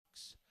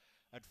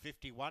at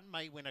 51.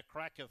 May Win a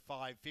Cracker,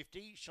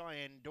 $5.50.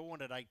 Cheyenne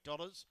Dawn at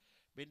 $8.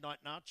 Midnight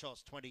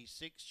Nachos,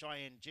 $26.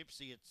 Cheyenne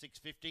Gypsy at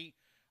 $6.50.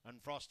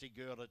 And Frosty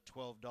Girl at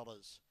 $12.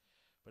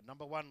 But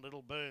number 1,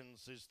 Little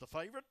Burns, is the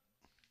favourite.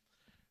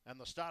 And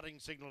the starting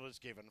signal is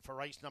given for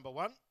race number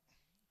 1.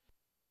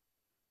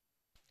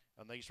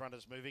 And these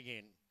runners moving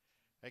in.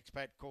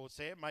 Expat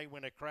Corsair, May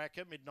Win a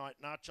Cracker, Midnight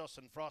Nachos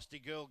and Frosty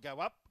Girl go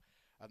up.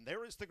 And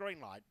there is the green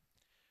light.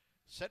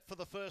 Set for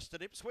the first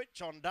at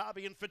Ipswich on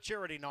Derby and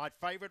Futurity night.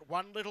 Favourite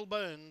 1, Little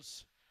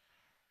Burns.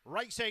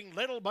 Racing,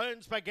 Little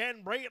Burns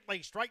began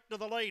brilliantly, straight to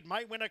the lead.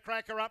 May Win a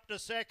Cracker up to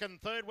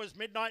second. Third was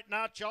Midnight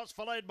Nachos,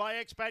 followed by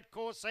Expat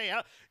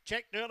Corsair.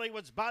 Checked early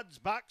was Buds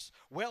Bucks.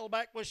 Well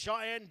back was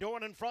Cheyenne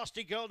Dawn, and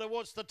Frosty Girl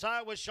towards the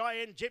tail was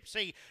Cheyenne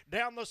Gypsy.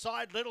 Down the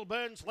side, Little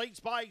Burns leads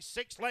by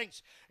 6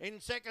 lengths. In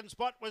second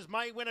spot was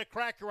May Win a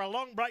Cracker. A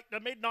long break to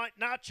Midnight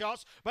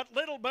Nachos, but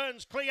Little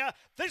Burns clear.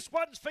 This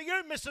one's for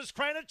you, Mrs.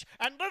 Cranich,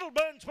 and Little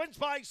Burns wins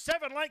by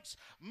 7 lengths.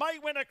 May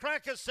Win a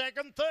Cracker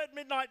second. Third,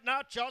 Midnight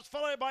Nachos,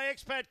 followed by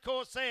Expat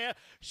Corsair,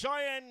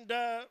 Cheyenne,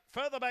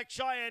 further back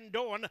Cheyenne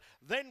Dawn,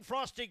 then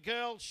Frosty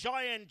Girl,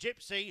 Cheyenne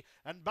Gypsy,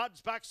 and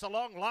Buds Bucks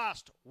along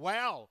last.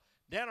 Wow,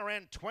 down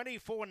around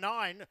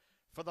 24.9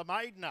 for the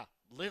maidener,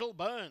 Little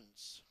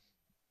Burns.